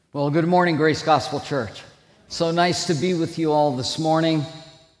Well, good morning, Grace Gospel Church. So nice to be with you all this morning.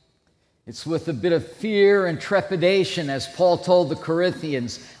 It's with a bit of fear and trepidation, as Paul told the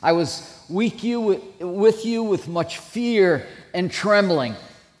Corinthians. I was with you with much fear and trembling.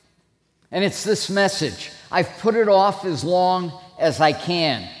 And it's this message. I've put it off as long as I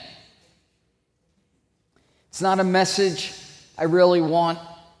can. It's not a message I really want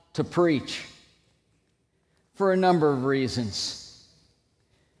to preach for a number of reasons.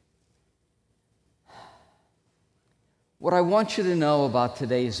 What I want you to know about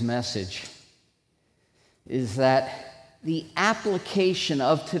today's message is that the application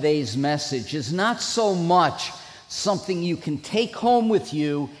of today's message is not so much something you can take home with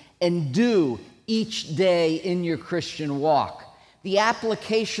you and do each day in your Christian walk. The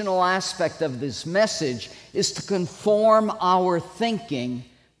applicational aspect of this message is to conform our thinking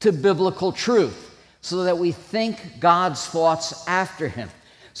to biblical truth so that we think God's thoughts after Him,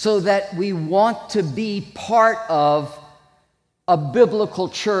 so that we want to be part of a biblical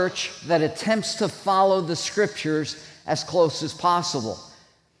church that attempts to follow the Scriptures as close as possible.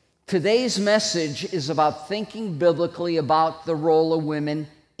 Today's message is about thinking biblically about the role of women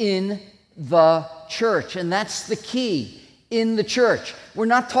in the church, and that's the key, in the church. We're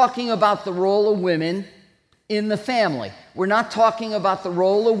not talking about the role of women in the family. We're not talking about the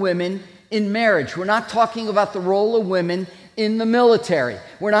role of women in marriage. We're not talking about the role of women in the military.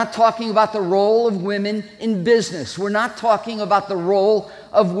 We're not talking about the role of women in business. We're not talking about the role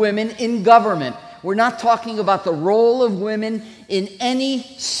of women in government. We're not talking about the role of women in any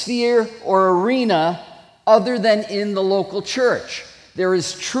sphere or arena other than in the local church. There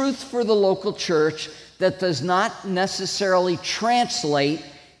is truth for the local church that does not necessarily translate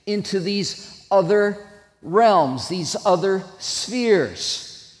into these other realms, these other spheres.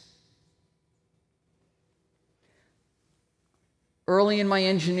 Early in my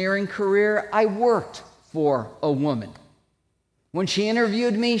engineering career, I worked for a woman. When she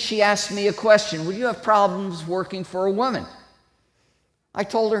interviewed me, she asked me a question: would you have problems working for a woman? I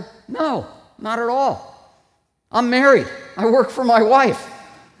told her, no, not at all. I'm married. I work for my wife.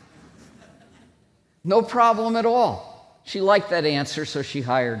 No problem at all. She liked that answer, so she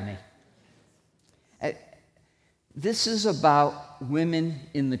hired me. This is about women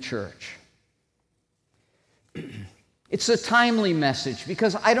in the church. It's a timely message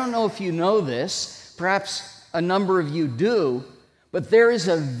because I don't know if you know this, perhaps a number of you do, but there is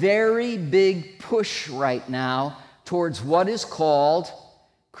a very big push right now towards what is called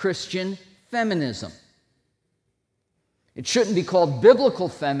Christian feminism. It shouldn't be called biblical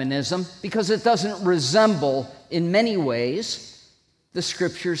feminism because it doesn't resemble, in many ways, the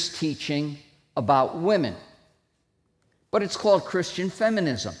Scripture's teaching about women. But it's called Christian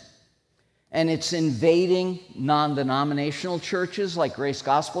feminism. And it's invading non-denominational churches like Grace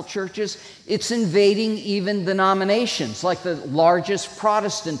Gospel churches. It's invading even denominations like the largest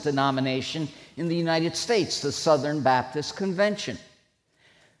Protestant denomination in the United States, the Southern Baptist Convention.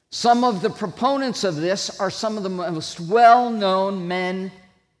 Some of the proponents of this are some of the most well-known men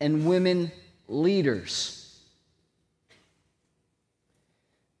and women leaders.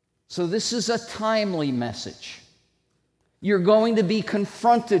 So this is a timely message. You're going to be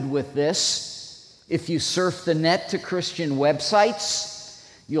confronted with this if you surf the net to Christian websites.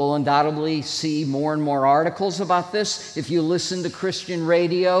 You'll undoubtedly see more and more articles about this. If you listen to Christian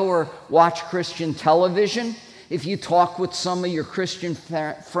radio or watch Christian television, if you talk with some of your Christian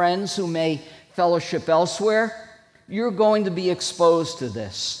friends who may fellowship elsewhere, you're going to be exposed to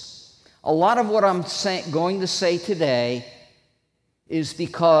this. A lot of what I'm going to say today is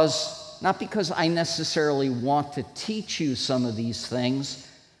not because I necessarily want to teach you some of these things,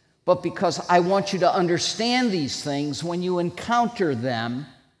 but because I want you to understand these things when you encounter them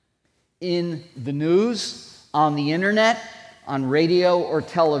in the news, on the internet, on radio or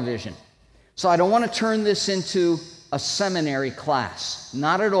television. So I don't want to turn this into a seminary class,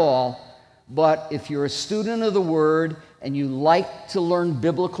 not at all, but if you're a student of the Word and you like to learn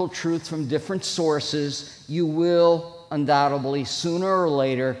biblical truth from different sources, you will undoubtedly, sooner or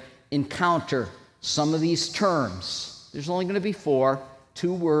later, encounter some of these terms. There's only going to be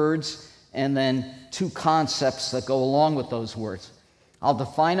 2 words, and then 2 concepts that go along with those words. I'll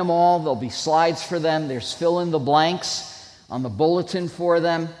define them all. There'll be slides for them. There's fill-in-the-blanks on the bulletin for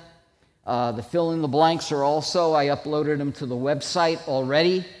them. The fill-in-the-blanks are also, I uploaded them to the website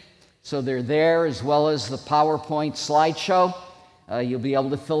already, so they're there, as well as the PowerPoint slideshow. You'll be able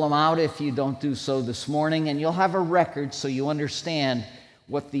to fill them out if you don't do so this morning, and you'll have a record so you understand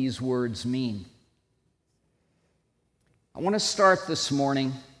what these words mean. I want to start this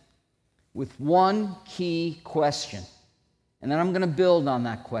morning with one key question. And then I'm going to build on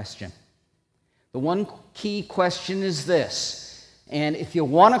that question. The one key question is this, and if you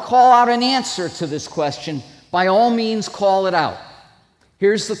want to call out an answer to this question, by all means call it out.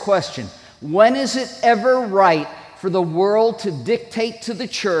 Here's the question. When is it ever right for the world to dictate to the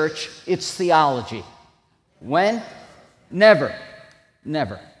church its theology? When? Never.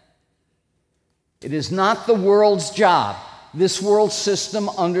 Never. It is not the world's job, this world system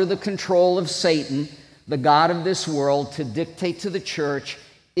under the control of Satan, the god of this world, to dictate to the church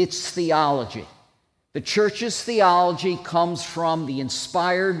its theology. The church's theology comes from the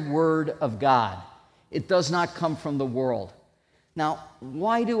inspired Word of God. It does not come from the world. Now,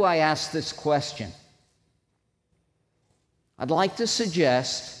 why do I ask this question? I'd like to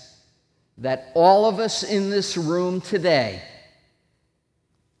suggest that all of us in this room today,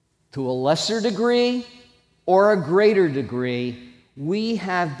 to a lesser degree or a greater degree, we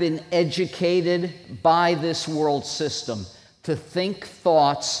have been educated by this world system to think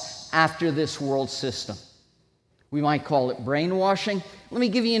thoughts after this world system. We might call it brainwashing. Let me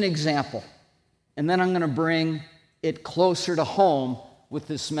give you an example, and then I'm going to bring it closer to home with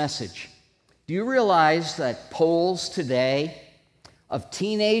this message. Do you realize that polls today of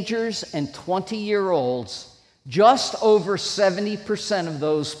teenagers and 20-year-olds, just over 70% of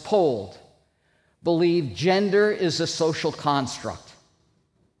those polled believe gender is a social construct?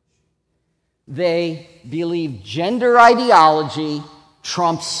 They believe gender ideology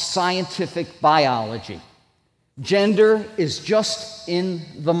trumps scientific biology. Gender is just in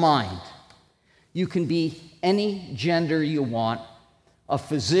the mind. You can be any gender you want. A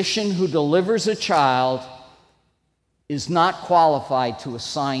physician who delivers a child is not qualified to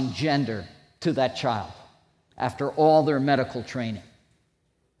assign gender to that child after all their medical training.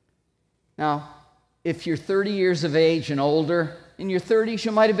 Now, if you're 30 years of age and older, in your 30s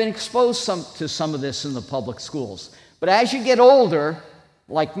you might have been exposed to some of this in the public schools. But as you get older,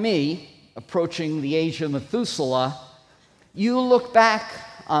 like me, approaching the age of Methuselah, you look back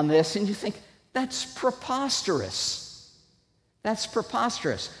on this and you think, that's preposterous. That's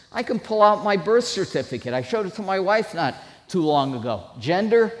preposterous. I can pull out my birth certificate. I showed it to my wife not too long ago.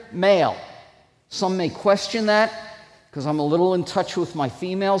 Gender, male. Some may question that because I'm a little in touch with my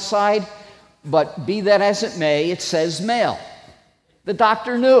female side, but be that as it may, it says male. The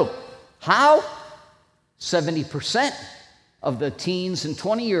doctor knew. How? 70% of the teens and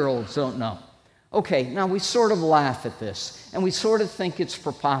 20-year-olds don't know. Okay, now we sort of laugh at this, and we sort of think it's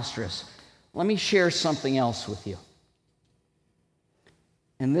preposterous. Let me share something else with you.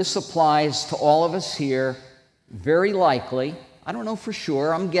 And this applies to all of us here, very likely, I don't know for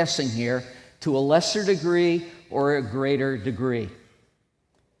sure, I'm guessing here, to a lesser degree or a greater degree.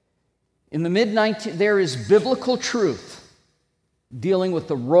 In the mid-19th, there is biblical truth dealing with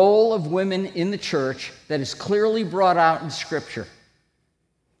the role of women in the church that is clearly brought out in Scripture.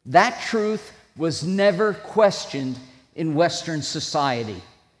 That truth was never questioned in Western society.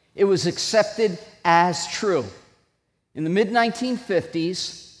 It was accepted as true. In the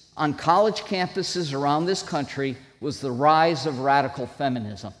mid-1950s, on college campuses around this country was the rise of radical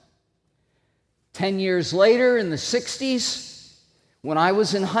feminism. 10 years later, in the 60s, when I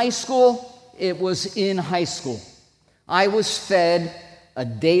was in high school, it was in high school. I was fed a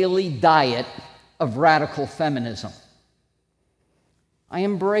daily diet of radical feminism. I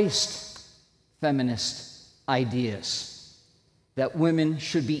embraced feminist ideas that women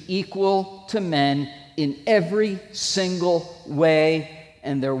should be equal to men in every single way,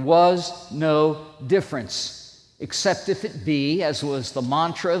 and there was no difference, except if it be, as was the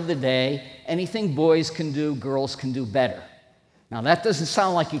mantra of the day, anything boys can do, girls can do better. Now, that doesn't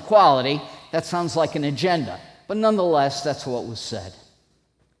sound like equality. That sounds like an agenda. But nonetheless, that's what was said.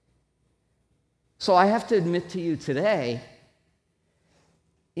 So I have to admit to you today,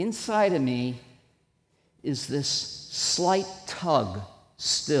 inside of me is this slight tug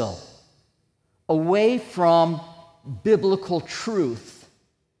still away from biblical truth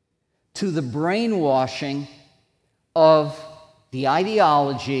to the brainwashing of the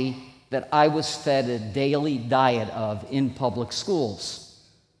ideology that I was fed a daily diet of in public schools.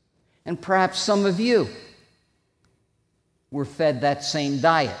 And perhaps some of you were fed that same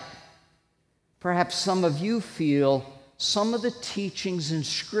diet. Perhaps some of you feel some of the teachings in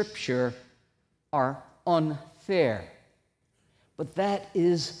Scripture are unfair. But that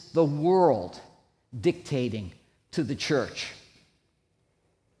is the world dictating to the church.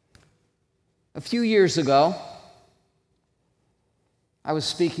 A few years ago, I was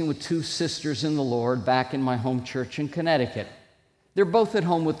speaking with two sisters in the Lord back in my home church in Connecticut. They're both at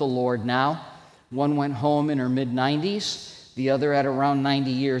home with the Lord now. One went home in her mid-90s, the other at around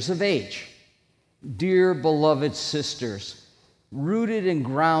 90 years of age. Dear beloved sisters, rooted and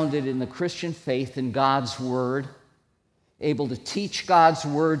grounded in the Christian faith and God's Word, able to teach God's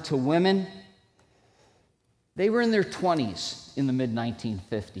Word to women. They were in their 20s in the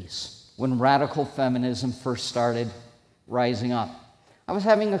mid-1950s when radical feminism first started rising up. I was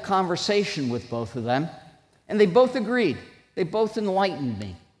having a conversation with both of them, and they both agreed. They both enlightened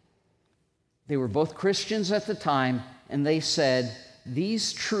me. They were both Christians at the time, and they said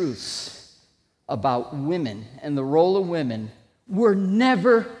these truths about women and the role of women were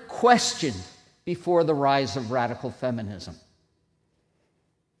never questioned before the rise of radical feminism.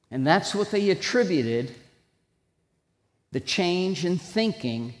 And that's what they attributed the change in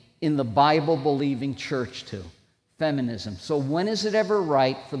thinking in the Bible-believing church to, feminism. So when is it ever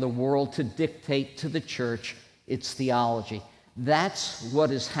right for the world to dictate to the church its theology? That's what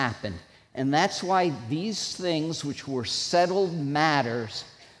has happened. And that's why these things, which were settled matters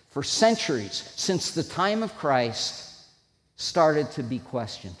for centuries, since the time of Christ, started to be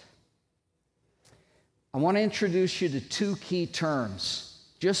questioned. I want to introduce you to two key terms,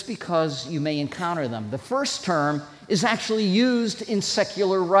 just because you may encounter them. The first term is actually used in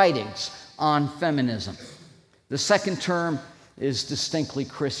secular writings on feminism. The second term is distinctly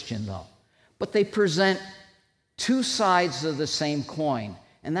Christian, though. But they present two sides of the same coin.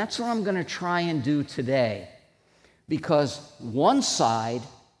 And that's what I'm going to try and do today. Because one side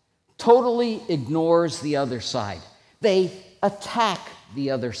totally ignores the other side. They attack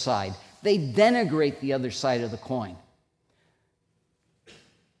the other side. They denigrate the other side of the coin.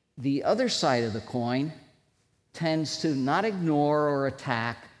 The other side of the coin tends to not ignore or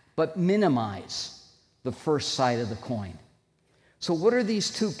attack, but minimize the first side of the coin. So what are these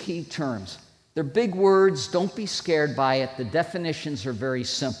two key terms? They're big words. Don't be scared by it. The definitions are very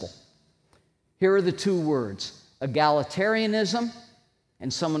simple. Here are the two words: egalitarianism,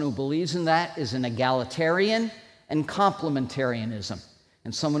 and someone who believes in that is an egalitarian, and complementarianism,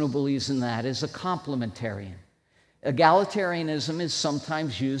 and someone who believes in that is a complementarian. Egalitarianism is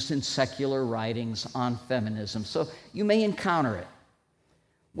sometimes used in secular writings on feminism, so you may encounter it.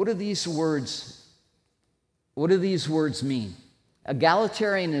 What do these words mean?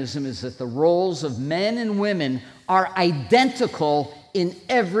 Egalitarianism is that the roles of men and women are identical in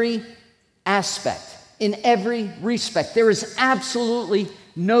every aspect, in every respect. There is absolutely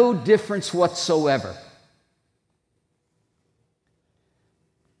no difference whatsoever.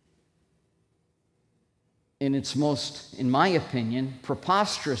 In its most, in my opinion,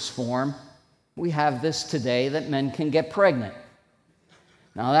 preposterous form, we have this today that men can get pregnant.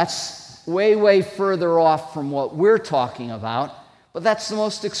 Now that's way, way further off from what we're talking about, but that's the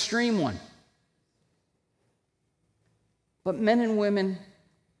most extreme one. But men and women,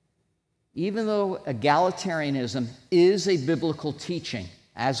 even though egalitarianism is a biblical teaching,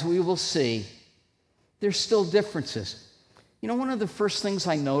 as we will see, there's still differences. You know, one of the first things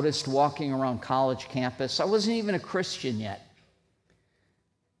I noticed walking around college campus, I wasn't even a Christian yet.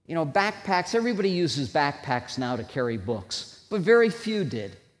 You know, backpacks, everybody uses backpacks now to carry books, but very few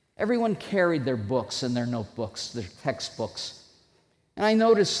did. Everyone carried their books and their notebooks, their textbooks. And I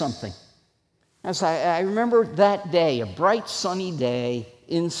noticed something. As I remember that day, a bright sunny day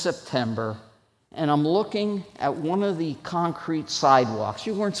in September, and I'm looking at one of the concrete sidewalks.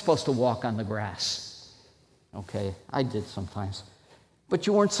 You weren't supposed to walk on the grass. Okay, I did sometimes. But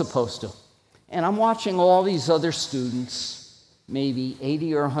you weren't supposed to. And I'm watching all these other students, maybe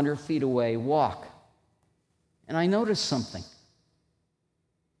 80 or 100 feet away, walk. And I noticed something.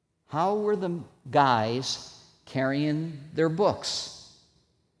 How were the guys carrying their books?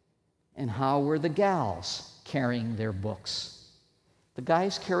 And how were the gals carrying their books? The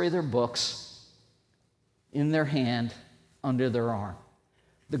guys carry their books in their hand, under their arm.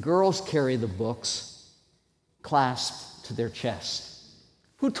 The girls carry the books clasped to their chest.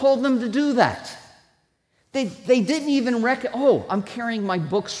 Who told them to do that? They didn't even I'm carrying my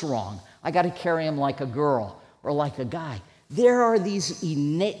books wrong. I got to carry them like a girl or like a guy. There are these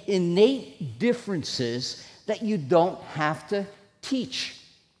innate differences that you don't have to teach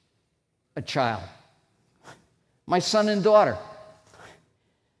a child. My son and daughter,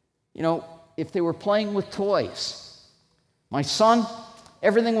 you know, if they were playing with toys, my son,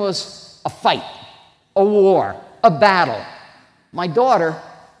 everything was a fight, a war, a battle. My daughter,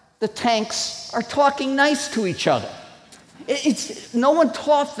 the tanks are talking nice to each other. No one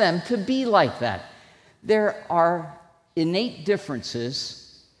taught them to be like that. There are innate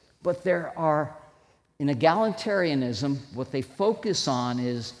differences, but there are, in egalitarianism, what they focus on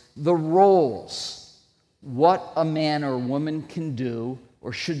is the roles. What a man or woman can do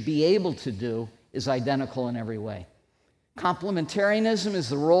or should be able to do is identical in every way. Complementarianism is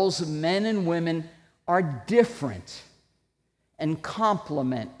the roles of men and women are different, and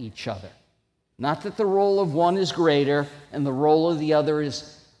complement each other. Not that the role of one is greater and the role of the other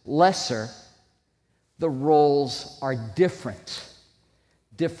is lesser. The roles are different.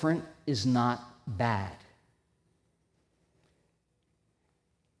 Different is not bad.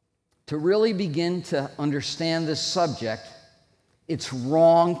 To really begin to understand this subject, it's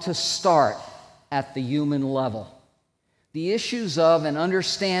wrong to start at the human level. The issues of and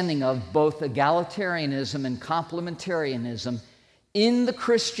understanding of both egalitarianism and complementarianism in the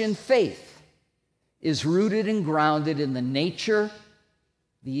Christian faith is rooted and grounded in the nature,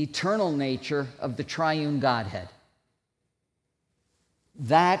 the eternal nature of the triune Godhead.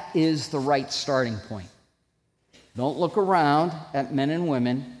 That is the right starting point. Don't look around at men and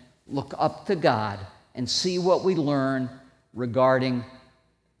women. Look up to God and see what we learn regarding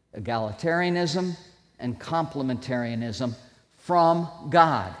egalitarianism and complementarianism from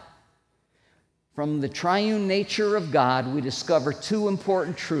God. From the triune nature of God, we discover two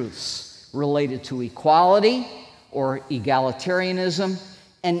important truths related to equality, or egalitarianism,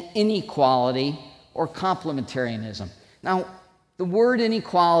 and inequality, or complementarianism. Now, the word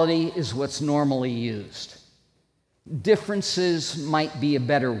inequality is what's normally used. Differences might be a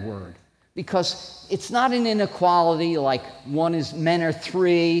better word, because it's not an inequality like men are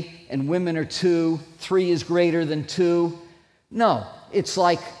 3 and women are 2, 3 is greater than 2. No, it's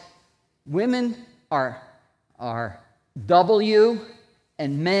like women are W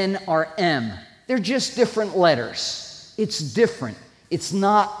and men are M. They're just different letters. It's different. It's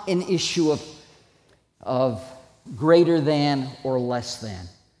not an issue of greater than or less than.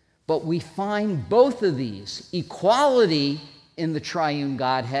 But we find both of these, equality in the triune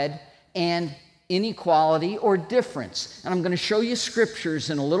Godhead and inequality or difference. And I'm going to show you scriptures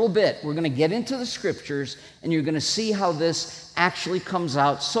in a little bit. We're going to get into the scriptures, and you're going to see how this actually comes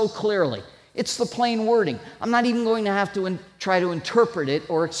out so clearly. It's the plain wording. I'm not even going to have to try to interpret it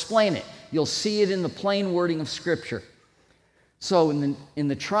or explain it. You'll see it in the plain wording of Scripture. So in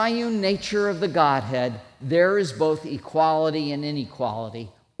the triune nature of the Godhead, there is both equality and inequality,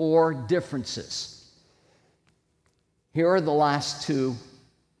 or differences. Here are the last two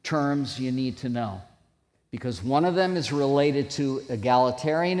terms you need to know, because one of them is related to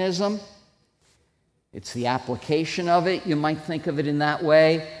egalitarianism. It's the application of it. You might think of it in that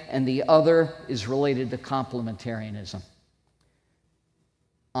way. And the other is related to complementarianism.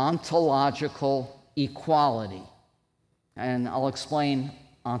 Ontological equality. And I'll explain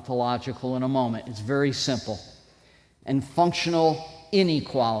ontological in a moment. It's very simple. And functional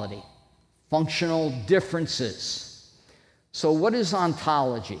inequality. Functional differences. So what is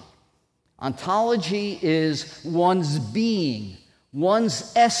ontology? Ontology is one's being,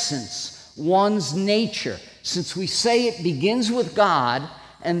 one's essence, one's nature. Since we say it begins with God,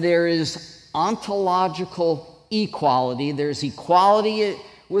 and there is ontological equality, there's equality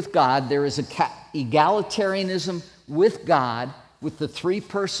with God, there is egalitarianism with God, with the three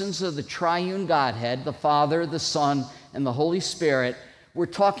persons of the triune Godhead, the Father, the Son, and the Holy Spirit. We're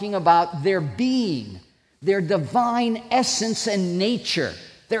talking about their being, their divine essence and nature,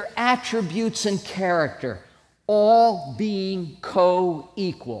 their attributes and character, all being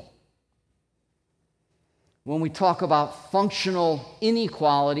co-equal. When we talk about functional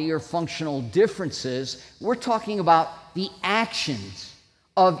inequality or functional differences, we're talking about the actions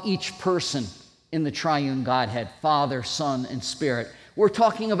of each person in the triune Godhead, Father, Son, and Spirit. We're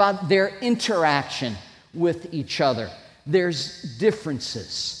talking about their interaction with each other. There's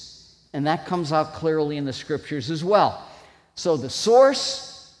differences, and that comes out clearly in the Scriptures as well. So the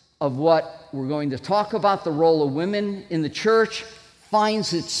source of what we're going to talk about, the role of women in the church,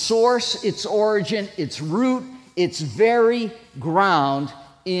 finds its source, its origin, its root, its very ground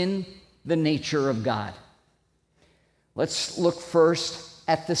in the nature of God. Let's look first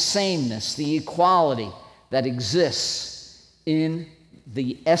at the sameness, the equality that exists in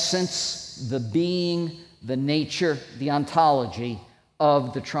the essence, the being, the nature, the ontology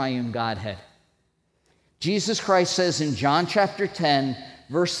of the triune Godhead. Jesus Christ says in John chapter 10,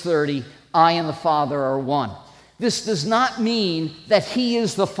 verse 30, I and the Father are one. This does not mean that he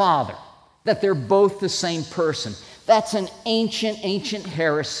is the Father, that they're both the same person. That's an ancient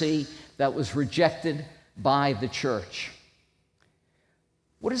heresy that was rejected by the church.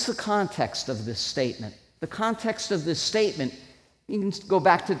 What is the context of this statement? The context of this statement, you can go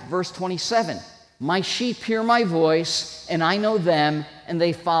back to verse 27. My sheep hear my voice, and I know them, and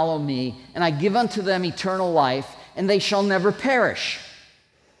they follow me, and I give unto them eternal life, and they shall never perish,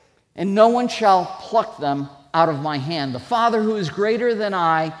 and no one shall pluck them out of my hand. The Father who is greater than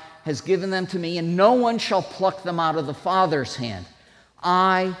I has given them to me, and no one shall pluck them out of the Father's hand.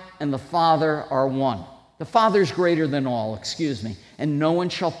 I and the Father are one. The Father is greater than all, and no one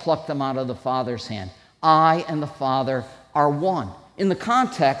shall pluck them out of the Father's hand. I and the Father are one. In the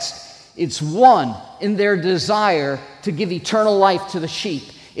context, it's one in their desire to give eternal life to the sheep.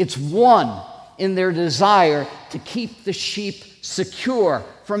 It's one in their desire to keep the sheep secure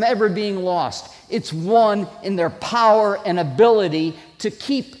from ever being lost. It's one in their power and ability to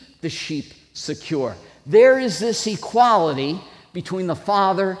keep the sheep secure. There is this equality between the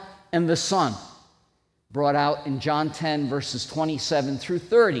Father and the Son, brought out in John 10, verses 27 through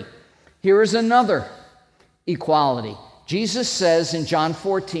 30. Here is another equality. Jesus says in John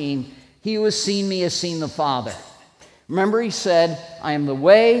 14, "He who has seen me has seen the Father." Remember, he said, "I am the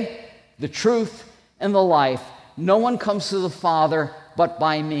way, the truth, and the life. No one comes to the Father but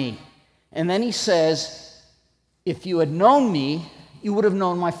by me." And then he says, "If you had known me, you would have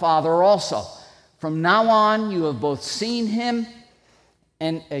known my Father also. From now on, you have both seen him,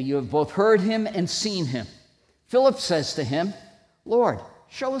 and you have both heard him and seen him." Philip says to him, "Lord,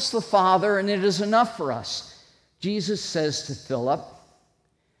 show us the Father, and it is enough for us." Jesus says to Philip,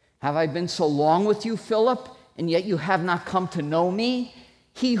 "Have I been so long with you, Philip, and yet you have not come to know me?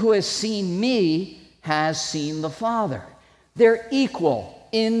 He who has seen me has seen the Father." They're equal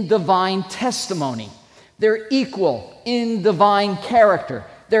in divine testimony. They're equal in divine character.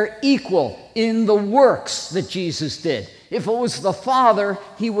 They're equal in the works that Jesus did. If it was the Father,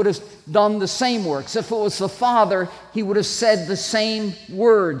 he would have done the same works. If it was the Father, he would have said the same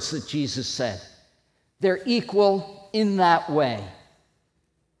words that Jesus said. They're equal in that way.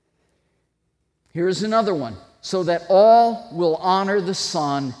 Here's another one. "So that all will honor the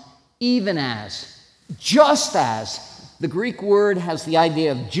Son, even as," just as. The Greek word has the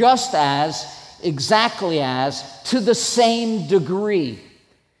idea of just as, exactly as, to the same degree.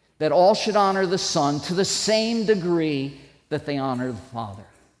 That all should honor the Son to the same degree that they honor the Father.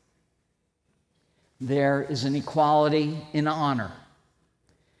 There is an equality in honor.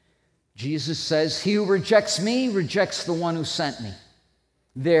 Jesus says, "He who rejects me rejects the one who sent me."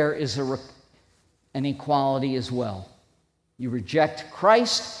 There is an equality as well. You reject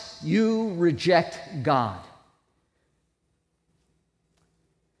Christ, you reject God.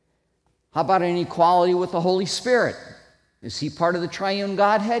 How about an equality with the Holy Spirit? Is he part of the triune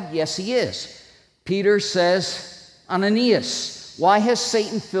Godhead? Yes, he is. Peter says, "Ananias, why has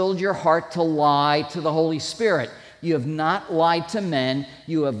Satan filled your heart to lie to the Holy Spirit? You have not lied to men,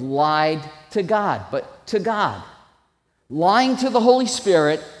 you have lied to God." But to God. Lying to the Holy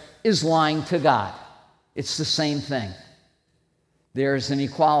Spirit is lying to God. It's the same thing. There is an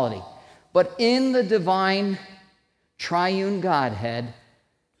equality. But in the divine triune Godhead,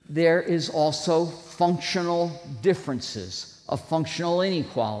 there is also functional differences, a functional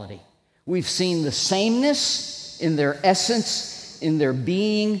inequality. We've seen the sameness in their essence, in their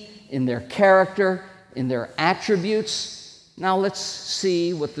being, in their character, in their attributes. Now let's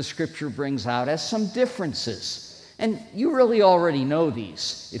see what the Scripture brings out as some differences. And you really already know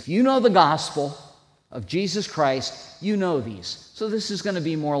these. If you know the gospel of Jesus Christ, you know these. So this is going to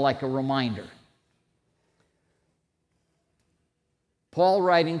be more like a reminder. Paul,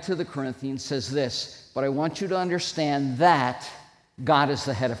 writing to the Corinthians, says this, "But I want you to understand that God is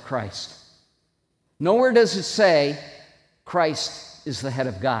the head of Christ." Nowhere does it say Christ is the head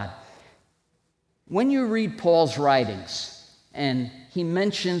of God. When you read Paul's writings and he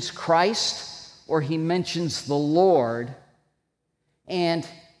mentions Christ or he mentions the Lord, and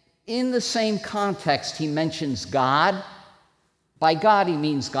in the same context he mentions God, by God he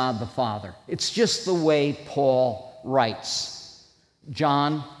means God the Father. It's just the way Paul writes.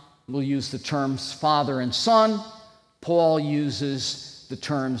 John will use the terms Father and Son. Paul uses the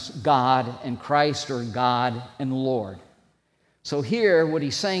terms God and Christ, or God and Lord. So here, what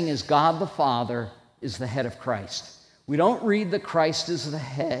he's saying is God the Father is the head of Christ. We don't read that Christ is the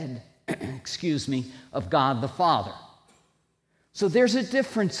head, of God the Father. So there's a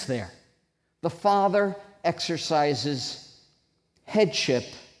difference there. The Father exercises headship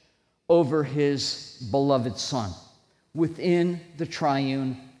over his beloved Son within the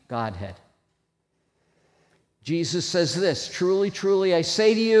triune Godhead. Jesus says this, "Truly, truly, I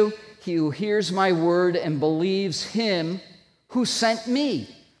say to you, he who hears my word and believes him who sent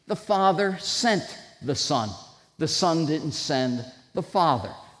me." The Father sent the Son. The Son didn't send the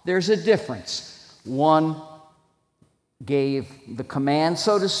Father. There's a difference. One gave the command,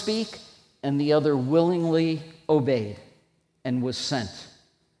 so to speak, and the other willingly obeyed and was sent.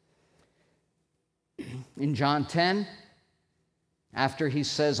 In John 10, after he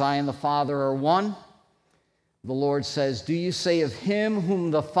says, "I and the Father are one," the Lord says, "Do you say of him whom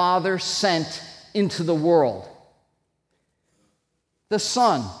the Father sent into the world?" The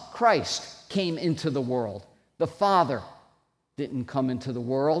Son, Christ, came into the world. The Father didn't come into the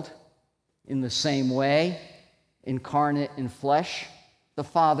world in the same way, incarnate in flesh. The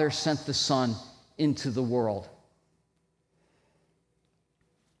Father sent the Son into the world.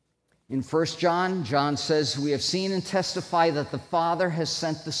 In 1 John, John says, "We have seen and testify that the Father has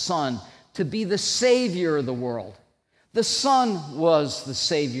sent the Son to be the Savior of the world." The Son was the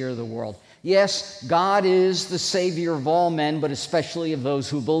Savior of the world. Yes, God is the Savior of all men, but especially of those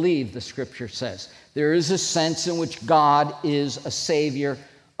who believe, the Scripture says. There is a sense in which God is a Savior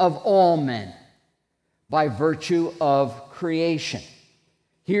of all men by virtue of creation.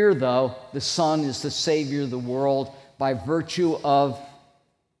 Here, though, the Son is the Savior of the world by virtue of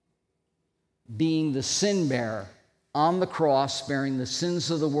being the sin bearer on the cross, bearing the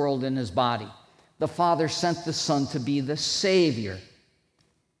sins of the world in his body. The Father sent the Son to be the Savior.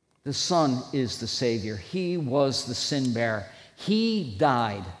 The Son is the Savior. He was the sin bearer. He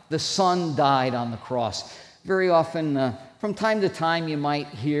died. The Son died on the cross. Very often, from time to time, you might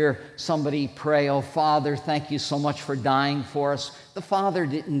hear somebody pray, "Oh, Father, thank you so much for dying for us." The Father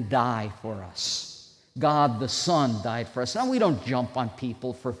didn't die for us. God the Son died for us. Now, we don't jump on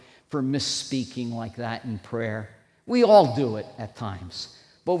people for misspeaking like that in prayer. We all do it at times.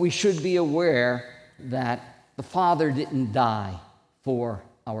 But we should be aware that the Father didn't die for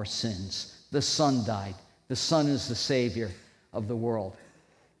our sins. The Son died. The Son is the Savior of the world.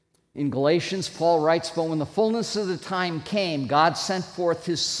 In Galatians, Paul writes, "But when the fullness of the time came, God sent forth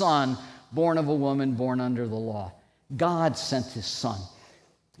his Son, born of a woman, born under the law." God sent his Son.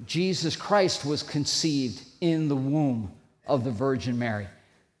 Jesus Christ was conceived in the womb of the Virgin Mary.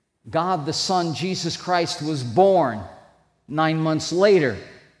 God the Son, Jesus Christ, was born 9 months later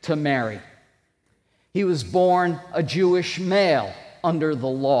to Mary. He was born a Jewish male under the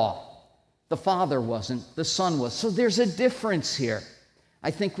law. The Father wasn't, the Son was. So there's a difference here. I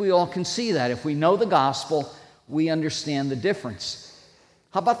think we all can see that. If we know the gospel, we understand the difference.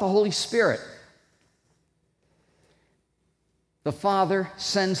 How about the Holy Spirit? The Father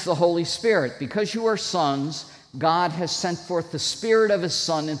sends the Holy Spirit. Because you are sons, God has sent forth the Spirit of his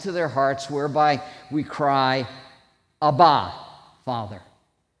Son into their hearts, whereby we cry, "Abba, Father."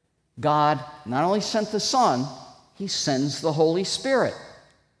 God not only sent the Son, he sends the Holy Spirit.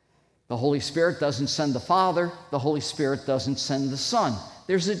 The Holy Spirit doesn't send the Father. The Holy Spirit doesn't send the Son.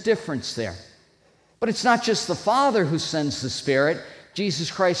 There's a difference there. But it's not just the Father who sends the Spirit.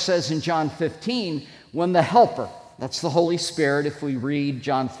 Jesus Christ says in John 15, when the Helper, that's the Holy Spirit, if we read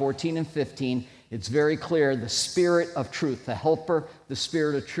John 14 and 15, it's very clear, the Spirit of truth, the Helper, the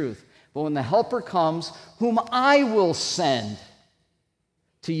Spirit of truth. But when the Helper comes, whom I will send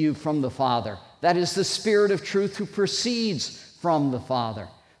to you from the Father, that is the Spirit of truth who proceeds from the Father.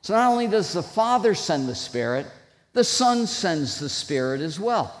 So not only does the Father send the Spirit, the Son sends the Spirit as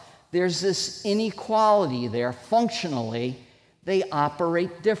well. There's this inequality there. Functionally, they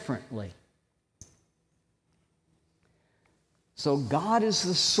operate differently. So God is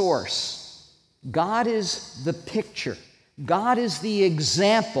the source. God is the picture. God is the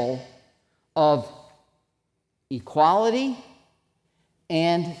example of equality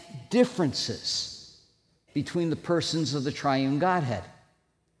and differences between the persons of the triune Godhead.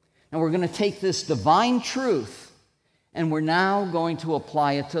 Now we're going to take this divine truth and we're now going to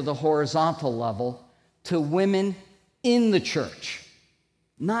apply it to the horizontal level to women in the church,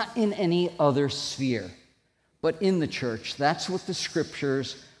 not in any other sphere, but in the church. That's what the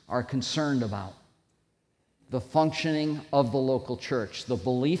Scriptures are concerned about. The functioning of the local church, the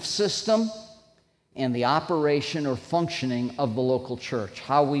belief system, and the operation or functioning of the local church,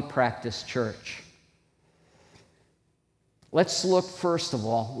 how we practice church. Let's look, first of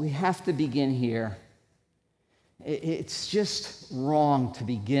all, we have to begin here. It's just wrong to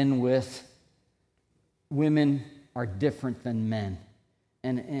begin with women are different than men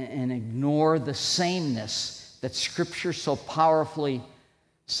and ignore the sameness that Scripture so powerfully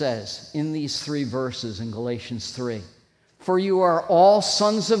says in these 3 verses in Galatians 3. For you are all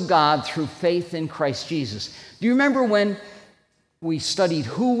sons of God through faith in Christ Jesus. Do you remember when we studied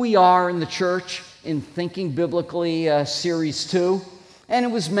who we are in the church in Thinking Biblically, Series 2? And it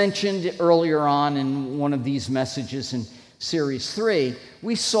was mentioned earlier on in one of these messages in Series 3.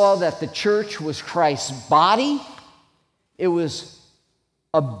 We saw that the church was Christ's body. It was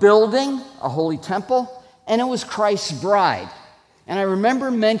a building, a holy temple, and it was Christ's bride. And I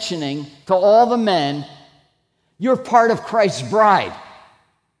remember mentioning to all the men, you're part of Christ's bride.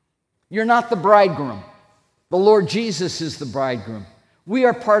 You're not the bridegroom. The Lord Jesus is the bridegroom. We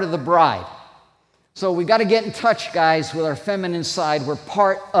are part of the bride. So we got to get in touch, guys, with our feminine side. We're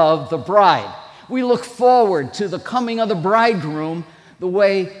part of the bride. We look forward to the coming of the bridegroom, the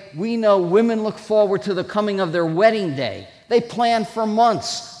way we know women look forward to the coming of their wedding day. They plan for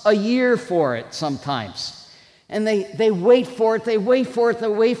months, a year for it sometimes. And they wait for it, they wait for it, they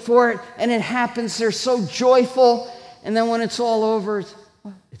wait for it, and it happens. They're so joyful. And then when it's all over,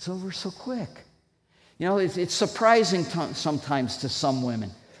 it's over so quick. You know, it's surprising sometimes to some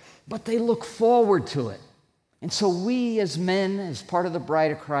women, but they look forward to it. And so we as men, as part of the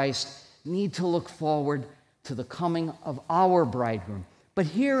bride of Christ, need to look forward to the coming of our bridegroom. But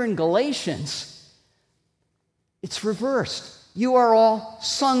here in Galatians, it's reversed. You are all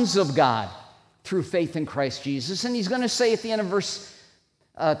sons of God through faith in Christ Jesus. And he's going to say at the end of verse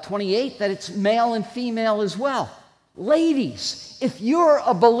 28 that it's male and female as well. Ladies, if you're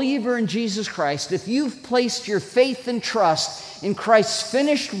a believer in Jesus Christ, if you've placed your faith and trust in Christ's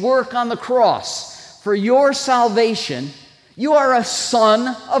finished work on the cross for your salvation, you are a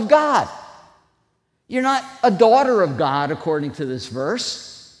son of God. You're not a daughter of God, according to this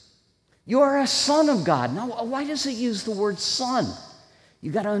verse. You are a son of God. Now, why does it use the word son?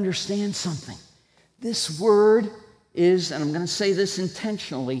 You got to understand something. This word is, and I'm going to say this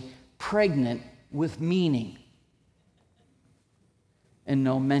intentionally, pregnant with meaning. And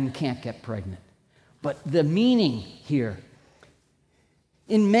no, men can't get pregnant. But the meaning here,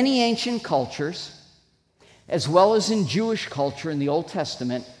 in many ancient cultures, as well as in Jewish culture in the Old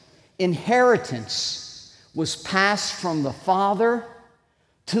Testament, inheritance was passed from the father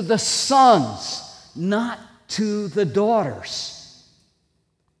to the sons, not to the daughters.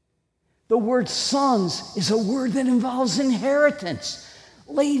 The word sons is a word that involves inheritance.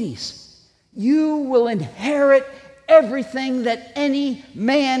 Ladies, you will inherit everything that any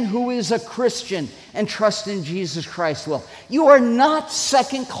man who is a Christian and trusts in Jesus Christ will. You are not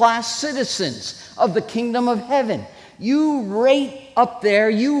second-class citizens of the kingdom of heaven. You rate up there,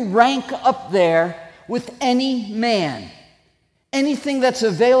 you rank up there with any man. Anything that's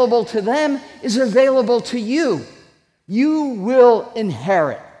available to them is available to you. You will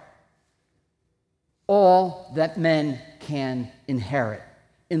inherit all that men can inherit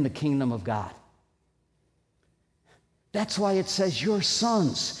in the kingdom of God. That's why it says your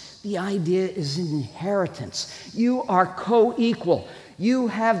sons. The idea is an inheritance. You are co-equal. You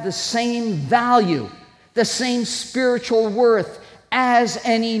have the same value, the same spiritual worth as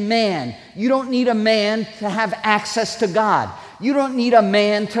any man. You don't need a man to have access to God. You don't need a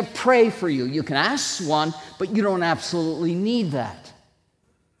man to pray for you. You can ask one, but you don't absolutely need that.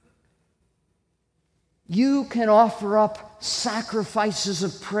 You can offer up sacrifices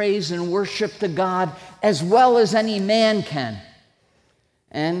of praise and worship to God as well as any man can.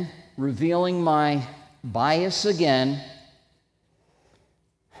 And revealing my bias again,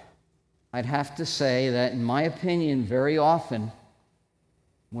 I'd have to say that in my opinion, very often,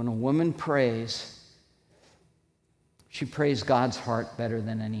 when a woman prays, she prays God's heart better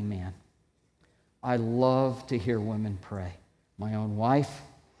than any man. I love to hear women pray. My own wife,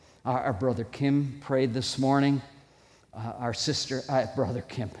 our brother Kim prayed this morning. Our sister, brother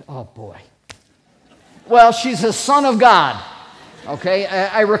Kim, oh boy. Well, she's a son of God. Okay,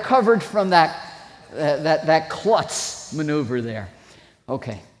 I recovered from that klutz maneuver there.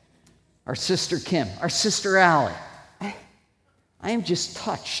 Okay, our sister Kim, our sister Allie. I am just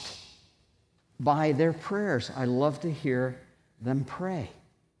touched by their prayers. I love to hear them pray.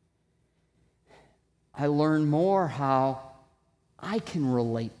 I learn more how I can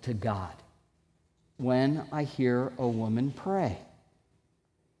relate to God when I hear a woman pray.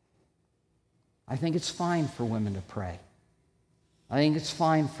 I think it's fine for women to pray. I think it's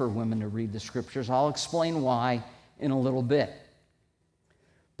fine for women to read the scriptures. I'll explain why in a little bit.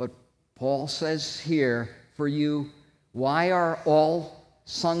 But Paul says here, for you, why are all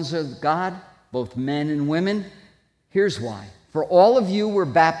sons of God, both men and women? Here's why. For all of you were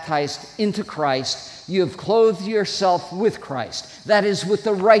baptized into Christ. You have clothed yourself with Christ. That is, with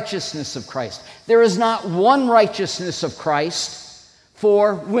the righteousness of Christ. There is not one righteousness of Christ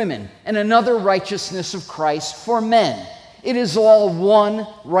for women and another righteousness of Christ for men. It is all one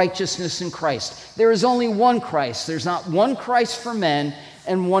righteousness in Christ. There is only one Christ. There's not one Christ for men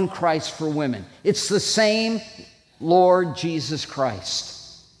and one Christ for women. It's the same Lord Jesus Christ.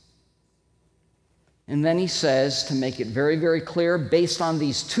 And then he says, to make it very, very clear, based on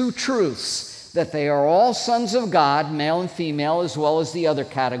these two truths, that they are all sons of God, male and female, as well as the other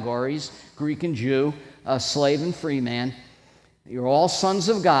categories, Greek and Jew, slave and free man. You're all sons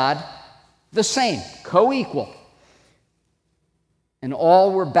of God, the same, co-equal. And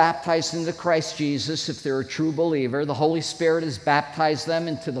all were baptized into Christ Jesus if they're a true believer. The Holy Spirit has baptized them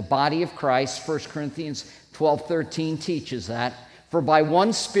into the body of Christ. 1 Corinthians 12:13 teaches that. For by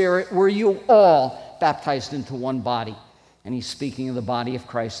one Spirit were you all baptized into one body. And he's speaking of the body of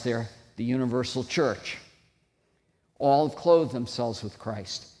Christ there, the universal church. All have clothed themselves with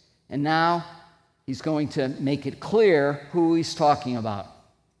Christ. And now he's going to make it clear who he's talking about.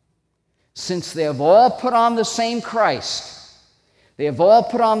 Since they have all put on the same Christ, they have all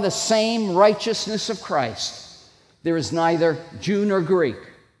put on the same righteousness of Christ, there is neither Jew nor Greek.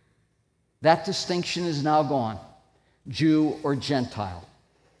 That distinction is now gone, Jew or Gentile.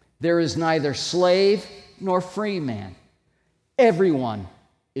 There is neither slave nor free man. Everyone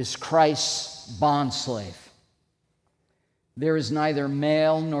is Christ's bondslave. There is neither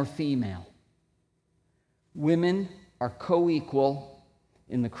male nor female. Women are co-equal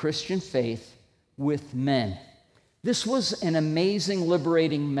in the Christian faith with men. This was an amazing,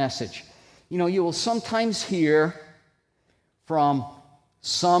 liberating message. You know, you will sometimes hear from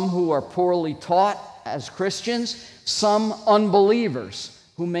some who are poorly taught as Christians, some unbelievers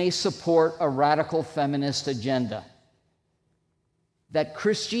who may support a radical feminist agenda, that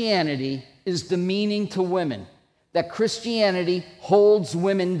Christianity is demeaning to women, that Christianity holds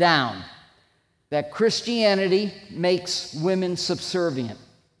women down, that Christianity makes women subservient.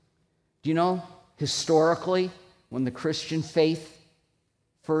 Do you know, historically, when the Christian faith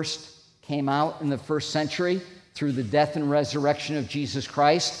first came out in the first century, through the death and resurrection of Jesus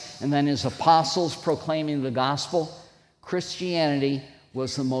Christ, and then his apostles proclaiming the gospel, Christianity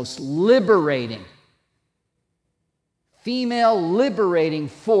was the most liberating, female liberating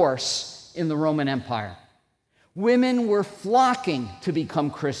force in the Roman Empire. Women were flocking to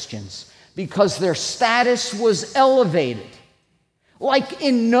become Christians because their status was elevated. Like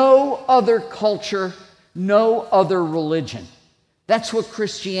in no other culture, no other religion. That's what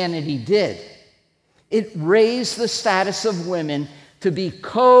Christianity did. It raised the status of women to be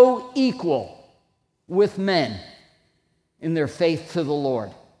co-equal with men in their faith to the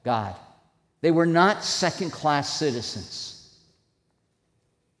Lord God. They were not second-class citizens.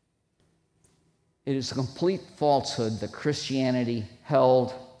 It is a complete falsehood that Christianity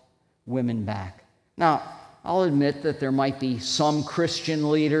held women back. Now, I'll admit that there might be some Christian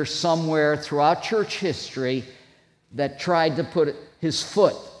leader somewhere throughout church history that tried to put his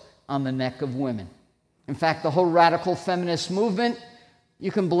foot on the neck of women. In fact, the whole radical feminist movement,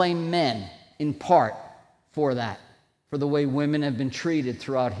 you can blame men in part for that, for the way women have been treated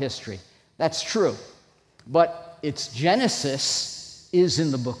throughout history. That's true. But its genesis is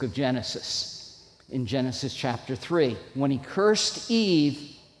in the book of Genesis, in Genesis chapter 3. When he cursed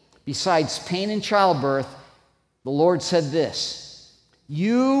Eve, besides pain in childbirth, the Lord said this: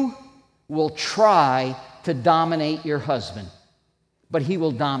 "You will try to dominate your husband, but he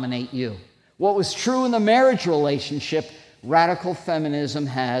will dominate you." What was true in the marriage relationship, radical feminism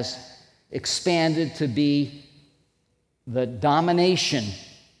has expanded to be the domination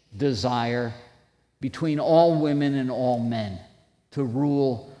desire between all women and all men, to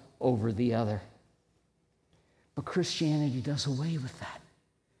rule over the other. But Christianity does away with that.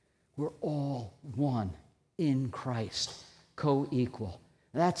 We're all one in Christ, co-equal.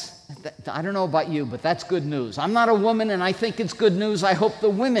 I don't know about you, but that's good news. I'm not a woman, and I think it's good news. I hope the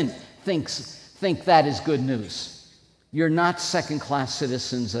women think that is good news. You're not second-class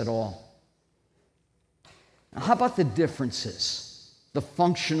citizens at all. Now, how about the differences, the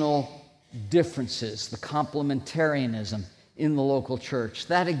functional differences, the complementarianism in the local church?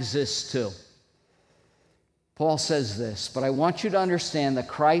 That exists too. Paul says this: "But I want you to understand that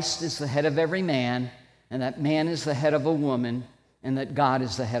Christ is the head of every man, and that man is the head of a woman, and that God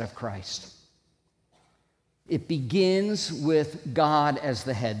is the head of Christ." It begins with God as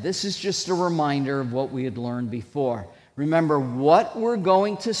the head. This is just a reminder of what we had learned before. Remember, what we're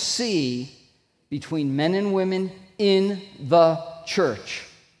going to see between men and women in the church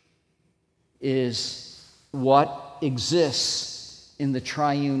is what exists in the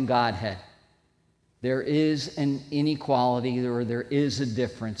triune Godhead. There is an inequality, or there is a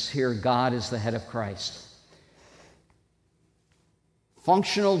difference. Here, God is the head of Christ.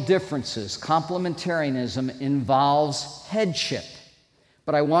 Functional differences, complementarianism, involves headship.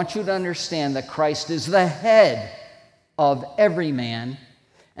 But I want you to understand that Christ is the head of every man,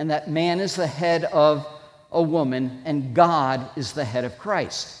 and that man is the head of a woman, and God is the head of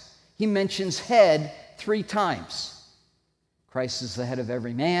Christ. He mentions head 3 times. Christ is the head of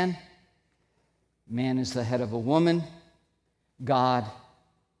every man. Man is the head of a woman. God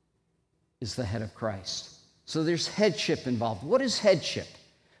is the head of Christ. So there's headship involved. What is headship?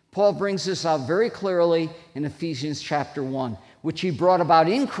 Paul brings this out very clearly in Ephesians chapter 1, which he brought about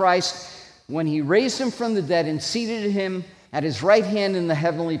in Christ when he raised him from the dead and seated him at his right hand in the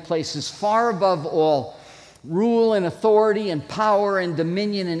heavenly places, far above all rule and authority and power and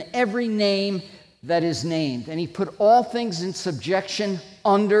dominion and every name that is named. And he put all things in subjection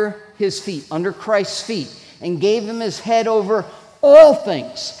under his feet, under Christ's feet, and gave him his head over all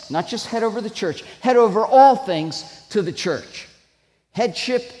things, not just head over the church, head over all things to the church.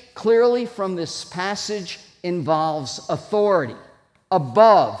 Headship, clearly from this passage, involves authority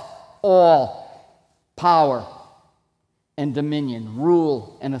above all power and dominion,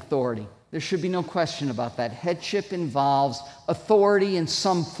 rule and authority. There should be no question about that. Headship involves authority in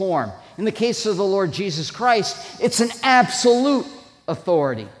some form. In the case of the Lord Jesus Christ, it's an absolute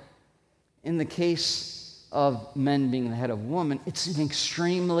authority. In the case of men being the head of woman, it's an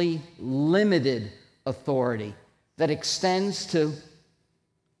extremely limited authority that extends to,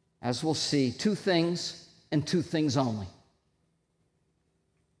 as we'll see, two things and two things only.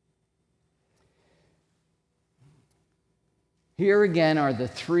 Here again are the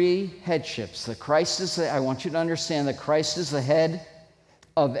three headships. I want you to understand that Christ is the head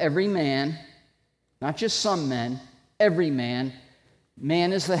of every man, not just some men, every man.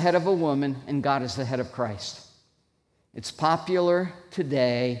 Man is the head of a woman, and God is the head of Christ. It's popular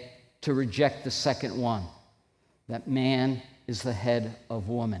today to reject the second one, that man is the head of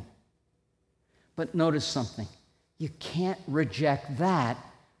woman. But notice something. You can't reject that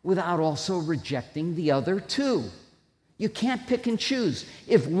without also rejecting the other two. You can't pick and choose.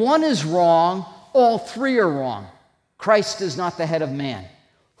 If one is wrong, all three are wrong. Christ is not the head of man.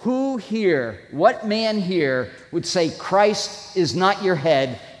 Who here, what man here would say Christ is not your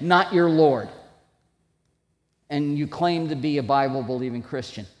head, not your Lord? And you claim to be a Bible-believing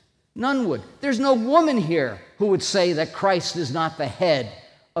Christian. None would. There's no woman here who would say that Christ is not the head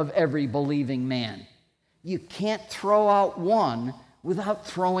of every believing man. You can't throw out one without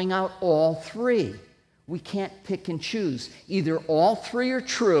throwing out all three. We can't pick and choose. Either all three are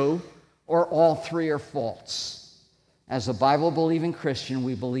true or all three are false. As a Bible-believing Christian,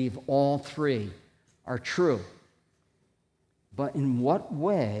 we believe all three are true. But in what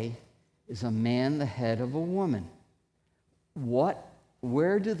way is a man the head of a woman?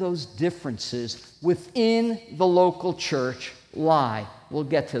 Where do those differences within the local church lie? We'll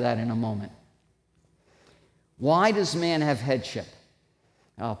get to that in a moment. Why does man have headship?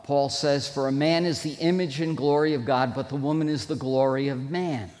 Paul says, for a man is the image and glory of God, but the woman is the glory of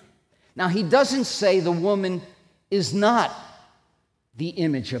man. Now, he doesn't say the woman is not the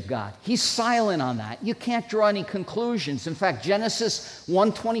image of God. He's silent on that. You can't draw any conclusions. In fact, Genesis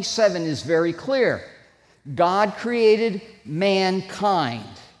 1:27 is very clear. God created mankind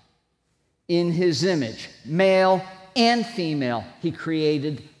in his image, male and female. He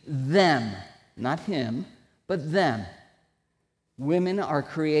created them, not him, but them. Women are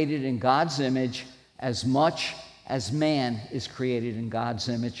created in God's image as much as man is created in God's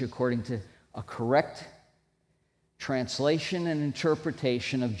image, according to a correct translation and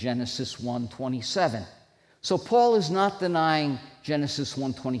interpretation of Genesis 1:27. So Paul is not denying Genesis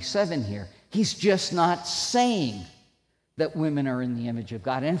 1:27 here. He's just not saying that women are in the image of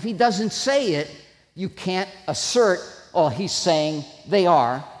God. And if he doesn't say it, you can't assert, oh, he's saying they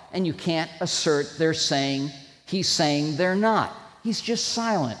are, and you can't assert he's saying they're not. He's just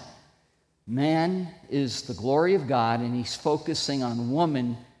silent. Man is the glory of God, and he's focusing on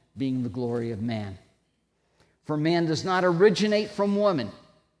woman being the glory of man. For man does not originate from woman.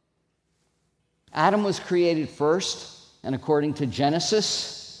 Adam was created first, and according to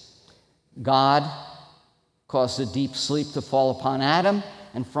Genesis, God caused a deep sleep to fall upon Adam,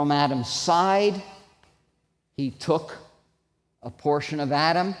 and from Adam's side, he took a portion of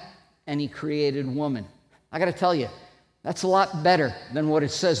Adam, and he created woman. I got to tell you, that's a lot better than what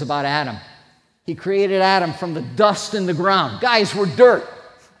it says about Adam. He created Adam from the dust in the ground. Guys, we're dirt.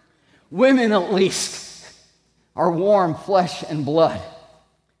 Women, at least, are warm flesh and blood.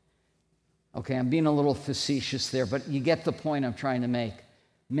 Okay, I'm being a little facetious there, but you get the point I'm trying to make.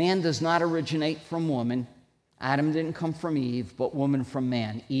 Man does not originate from woman. Adam didn't come from Eve, but woman from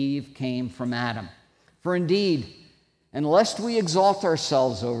man. Eve came from Adam. For indeed, and lest we exalt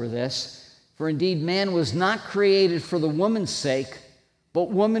ourselves over this, for indeed man was not created for the woman's sake, but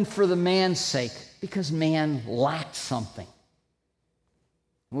woman for the man's sake, because man lacked something.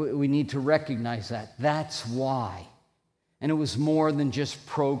 We need to recognize that. That's why. And it was more than just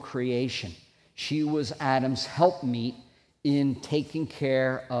procreation. She was Adam's helpmeet in taking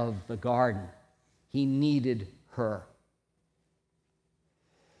care of the garden. He needed her.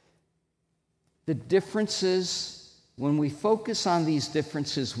 The differences, when we focus on these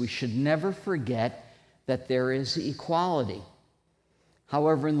differences, we should never forget that there is equality.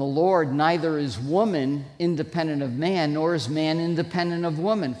 However, in the Lord, neither is woman independent of man, nor is man independent of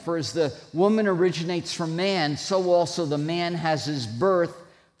woman. For as the woman originates from man, so also the man has his birth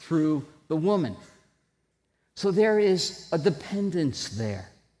through the woman. So there is a dependence there.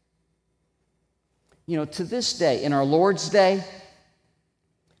 You know, to this day, in our Lord's day,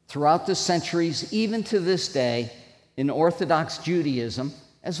 throughout the centuries, even to this day, in Orthodox Judaism,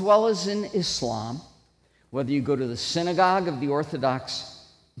 as well as in Islam, whether you go to the synagogue of the Orthodox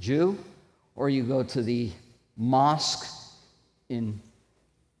Jew or you go to the mosque in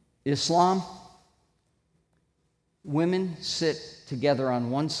Islam, women sit together on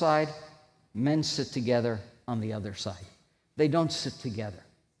one side, men sit together on the other side. They don't sit together.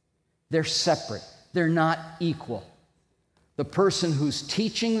 They're separate. They're not equal. The person who's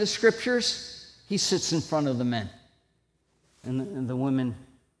teaching the scriptures, he sits in front of the men. And the women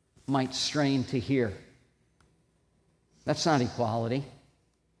might strain to hear. That's not equality.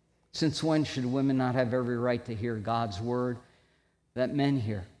 Since when should women not have every right to hear God's word that men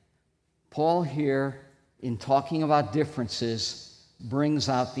hear? Paul here, in talking about differences, brings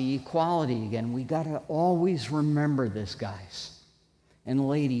out the equality again. We got to always remember this, guys. And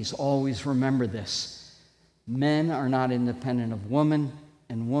ladies, always remember this. Men are not independent of women,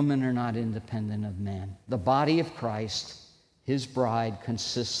 and women are not independent of man. The body of Christ, his bride,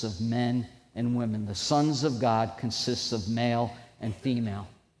 consists of men and women. The sons of God consists of male and female.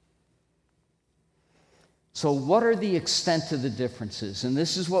 So what are the extent of the differences? And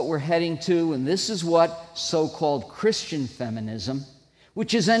this is what we're heading to, and this is what so-called Christian feminism,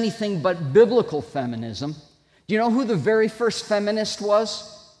 which is anything but biblical feminism. Do you know who the very first feminist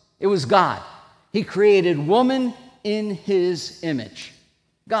was? It was God. He created woman in his image.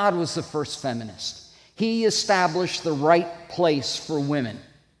 God was the first feminist. He established the right place for women.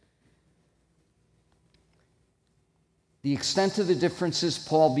 The extent of the differences,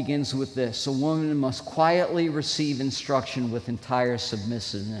 Paul begins with this: a woman must quietly receive instruction with entire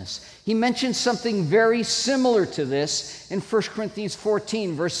submissiveness. He mentions something very similar to this in 1 Corinthians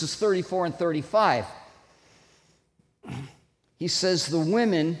 14, verses 34 and 35. He says the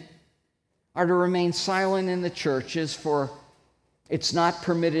women are to remain silent in the churches, for it's not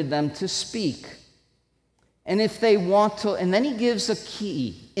permitted them to speak. And if they want to, and then he gives a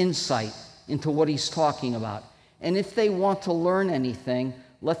key insight into what he's talking about. And if they want to learn anything,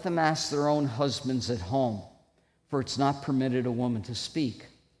 let them ask their own husbands at home, for it's not permitted a woman to speak.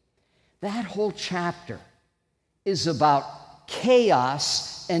 That whole chapter is about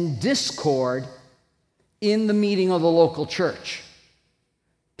chaos and discord in the meeting of the local church.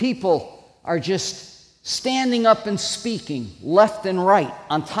 People are just standing up and speaking left and right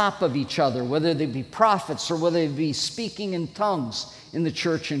on top of each other, whether they be prophets or whether they be speaking in tongues in the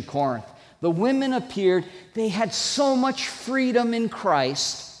church in Corinth. The women appeared, they had so much freedom in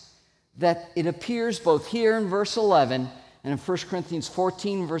Christ that it appears both here in verse 11 and in 1 Corinthians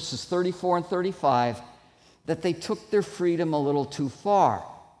 14, verses 34 and 35, that they took their freedom a little too far.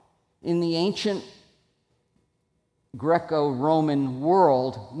 In the ancient Greco-Roman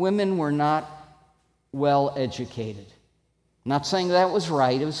world, women were not well educated. I'm not saying that was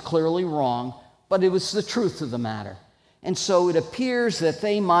right, it was clearly wrong, but it was the truth of the matter. And so it appears that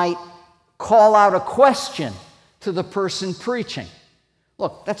they might call out a question to the person preaching.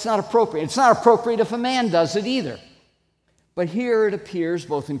 Look, that's not appropriate. It's not appropriate if a man does it either. But here it appears,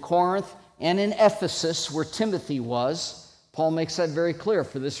 both in Corinth and in Ephesus, where Timothy was, Paul makes that very clear.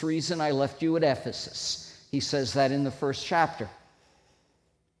 For this reason I left you at Ephesus. He says that in the first chapter.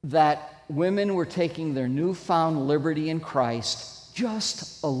 That women were taking their newfound liberty in Christ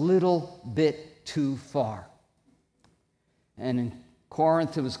just a little bit too far. And in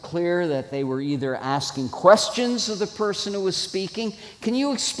Corinth, it was clear that they were either asking questions of the person who was speaking. Can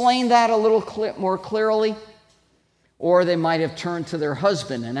you explain that a little more clearly? Or they might have turned to their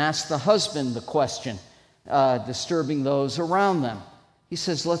husband and asked the husband the question, disturbing those around them. He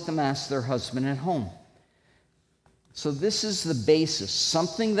says, let them ask their husband at home. So this is the basis,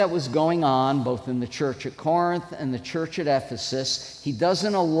 something that was going on both in the church at Corinth and the church at Ephesus. He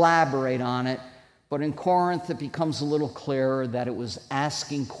doesn't elaborate on it. But in Corinth, it becomes a little clearer that it was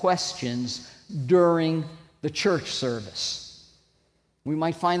asking questions during the church service. We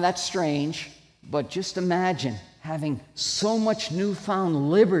might find that strange, but just imagine having so much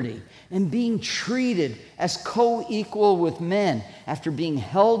newfound liberty and being treated as co-equal with men after being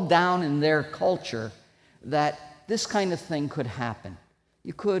held down in their culture, that this kind of thing could happen.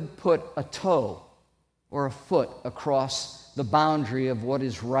 You could put a toe or a foot across the boundary of what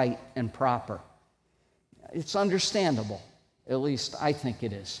is right and proper. It's understandable, at least I think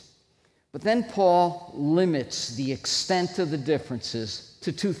it is. But then Paul limits the extent of the differences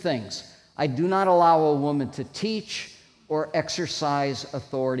to two things. I do not allow a woman to teach or exercise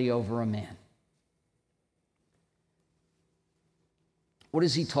authority over a man. What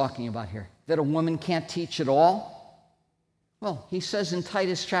is he talking about here? That a woman can't teach at all? Well, he says in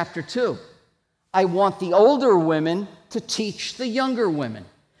Titus chapter 2, I want the older women to teach the younger women.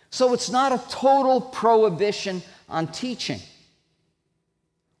 So it's not a total prohibition on teaching.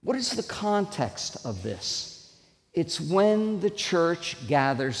 What is the context of this? It's when the church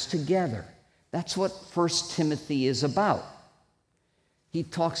gathers together. That's what 1 Timothy is about. He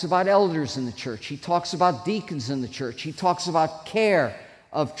talks about elders in the church. He talks about deacons in the church. He talks about care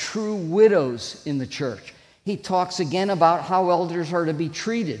of true widows in the church. He talks again about how elders are to be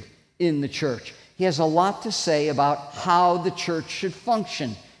treated in the church. He has a lot to say about how the church should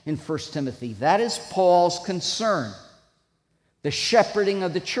function in 1 Timothy. That is Paul's concern. The shepherding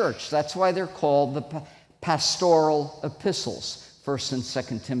of the church. That's why they're called the pastoral epistles, 1 and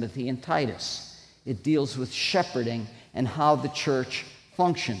 2 Timothy and Titus. It deals with shepherding and how the church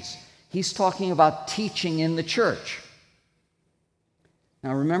functions. He's talking about teaching in the church.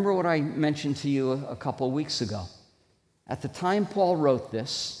 Now remember what I mentioned to you a couple of weeks ago. At the time Paul wrote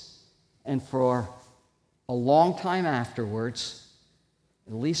this, and for a long time afterwards,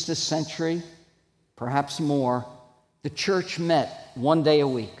 at least a century, perhaps more, the church met one day a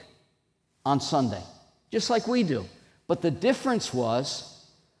week on Sunday, just like we do. But the difference was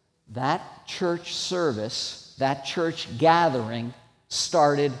that church service, that church gathering,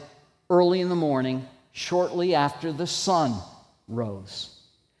 started early in the morning, shortly after the sun rose.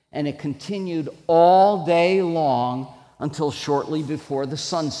 And it continued all day long until shortly before the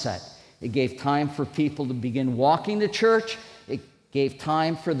sunset. It gave time for people to begin walking to church. It gave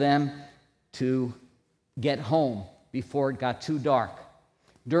time for them to get home before it got too dark.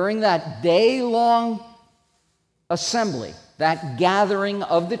 During that day-long assembly, that gathering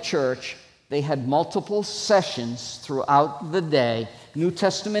of the church, they had multiple sessions throughout the day. New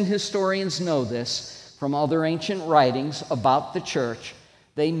Testament historians know this from other ancient writings about the church.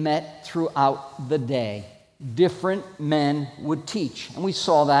 They met throughout the day. Different men would teach. And we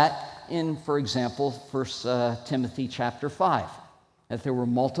saw that in, for example, 1 Timothy chapter 5, that there were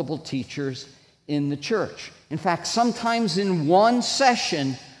multiple teachers in the church. In fact, sometimes in one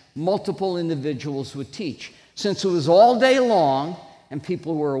session, multiple individuals would teach. Since it was all day long and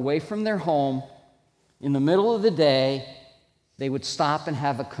people were away from their home, in the middle of the day, they would stop and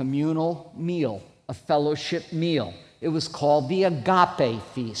have a communal meal, a fellowship meal. It was called the agape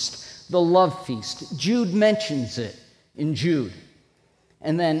feast, the love feast. Jude mentions it in Jude.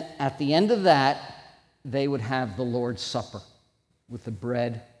 And then at the end of that, they would have the Lord's Supper with the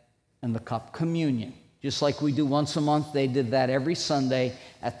bread and the cup, communion. Just like we do once a month, they did that every Sunday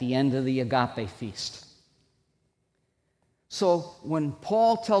at the end of the agape feast. So when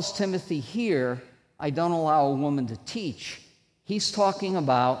Paul tells Timothy here, I don't allow a woman to teach, he's talking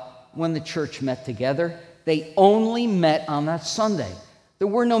about when the church met together. They only met on that Sunday. There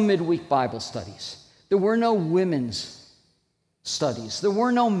were no midweek Bible studies. There were no women's studies. There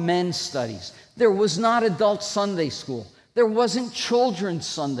were no men's studies. There was not adult Sunday school. There wasn't children's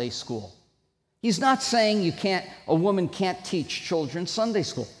Sunday school. He's not saying a woman can't teach children's Sunday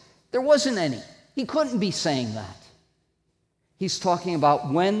school. There wasn't any. He couldn't be saying that. He's talking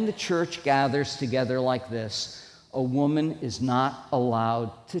about when the church gathers together like this, a woman is not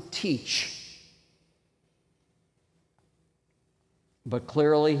allowed to teach. But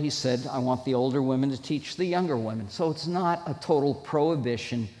clearly he said, I want the older women to teach the younger women. So it's not a total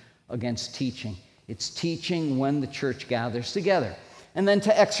prohibition against teaching. It's teaching when the church gathers together. And then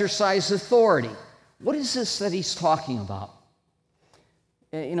to exercise authority. What is this that he's talking about?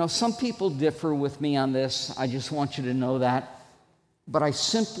 Some people differ with me on this. I just want you to know that. But I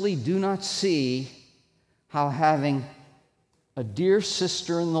simply do not see how having a dear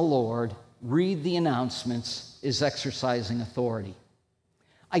sister in the Lord read the announcements is exercising authority.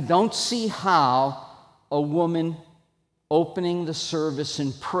 I don't see how a woman opening the service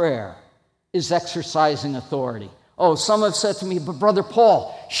in prayer is exercising authority. Oh, some have said to me, but Brother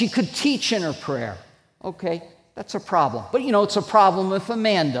Paul, she could teach in her prayer. Okay, that's a problem. But it's a problem if a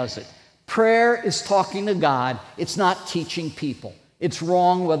man does it. Prayer is talking to God. It's not teaching people. It's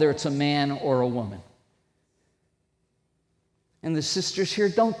wrong whether it's a man or a woman. And the sisters here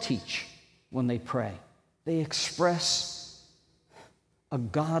don't teach when they pray. They express a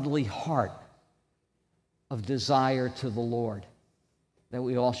godly heart of desire to the Lord that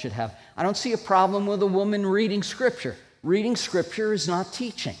we all should have. I don't see a problem with a woman reading Scripture. Reading Scripture is not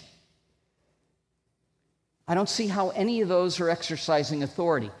teaching. I don't see how any of those are exercising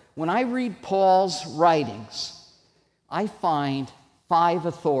authority. When I read Paul's writings, I find 5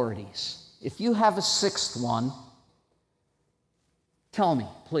 authorities. If you have a 6th one, tell me,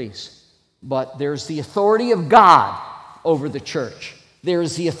 please. But there's the authority of God over the church. There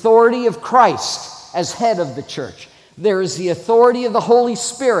is the authority of Christ as head of the church. There is the authority of the Holy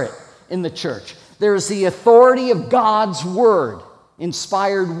Spirit in the church. There is the authority of God's word,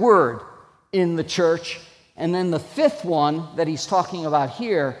 inspired word in the church. And then the fifth one that he's talking about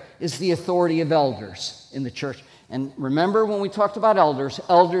here is the authority of elders in the church. And remember when we talked about elders,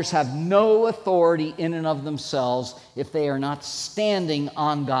 elders have no authority in and of themselves if they are not standing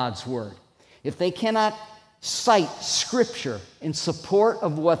on God's word. If they cannot cite Scripture in support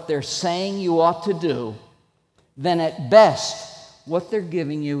of what they're saying you ought to do, then at best, what they're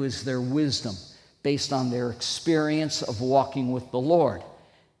giving you is their wisdom based on their experience of walking with the Lord.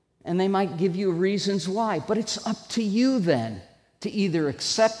 And they might give you reasons why, but it's up to you then to either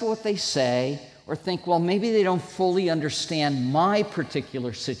accept what they say or think, well, maybe they don't fully understand my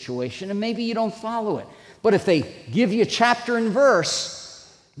particular situation, and maybe you don't follow it. But if they give you chapter and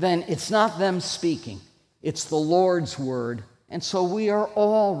verse, then it's not them speaking. It's the Lord's word, and so we are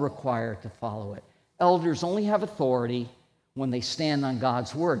all required to follow it. Elders only have authority when they stand on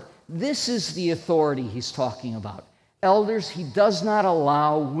God's word. This is the authority he's talking about. Elders, he does not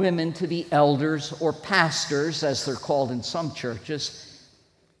allow women to be elders or pastors, as they're called in some churches,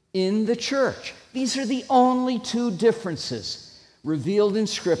 in the church. These are the only two differences revealed in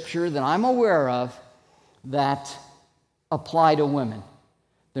Scripture that I'm aware of that apply to women.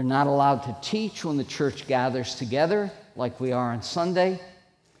 They're not allowed to teach when the church gathers together, like we are on Sunday,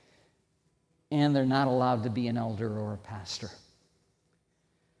 and they're not allowed to be an elder or a pastor.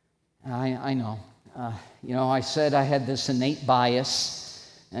 I know. I said I had this innate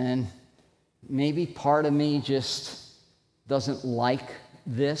bias, and maybe part of me just doesn't like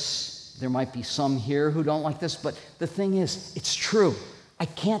this. There might be some here who don't like this, but the thing is, it's true. I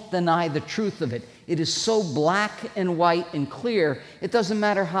can't deny the truth of it. It is so black and white and clear, it doesn't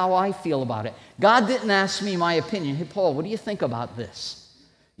matter how I feel about it. God didn't ask me my opinion. Hey, Paul, what do you think about this?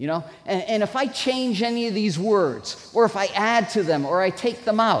 And if I change any of these words, or if I add to them, or I take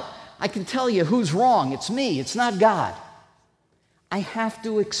them out, I can tell you who's wrong. It's me. It's not God. I have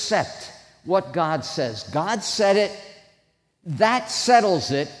to accept what God says. God said it. That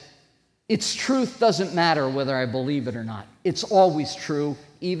settles it. Its truth doesn't matter whether I believe it or not. It's always true,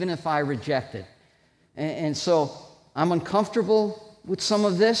 even if I reject it. And so I'm uncomfortable with some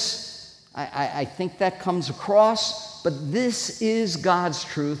of this. I think that comes across. But this is God's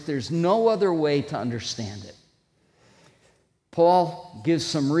truth. There's no other way to understand it. Paul gives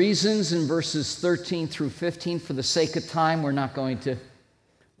some reasons in verses 13 through 15. For the sake of time, we're not going to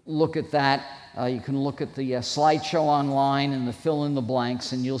look at that. You can look at the slideshow online and the fill in the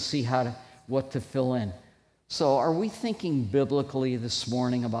blanks, and you'll see what to fill in. So are we thinking biblically this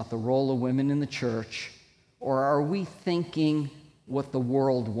morning about the role of women in the church, or are we thinking what the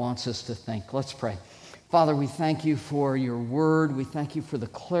world wants us to think? Let's pray. Father, we thank you for your word. We thank you for the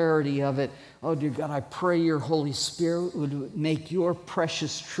clarity of it. Oh, dear God, I pray your Holy Spirit would make your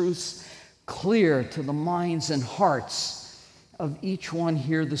precious truths clear to the minds and hearts of each one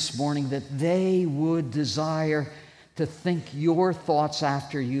here this morning, that they would desire to think your thoughts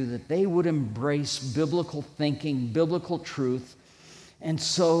after you, that they would embrace biblical thinking, biblical truth, and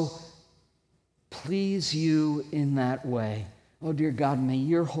so please you in that way. Oh, dear God, may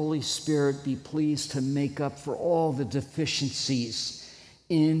your Holy Spirit be pleased to make up for all the deficiencies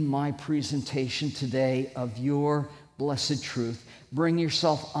in my presentation today of your blessed truth. Bring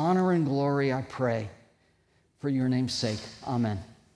yourself honor and glory, I pray, for your name's sake. Amen.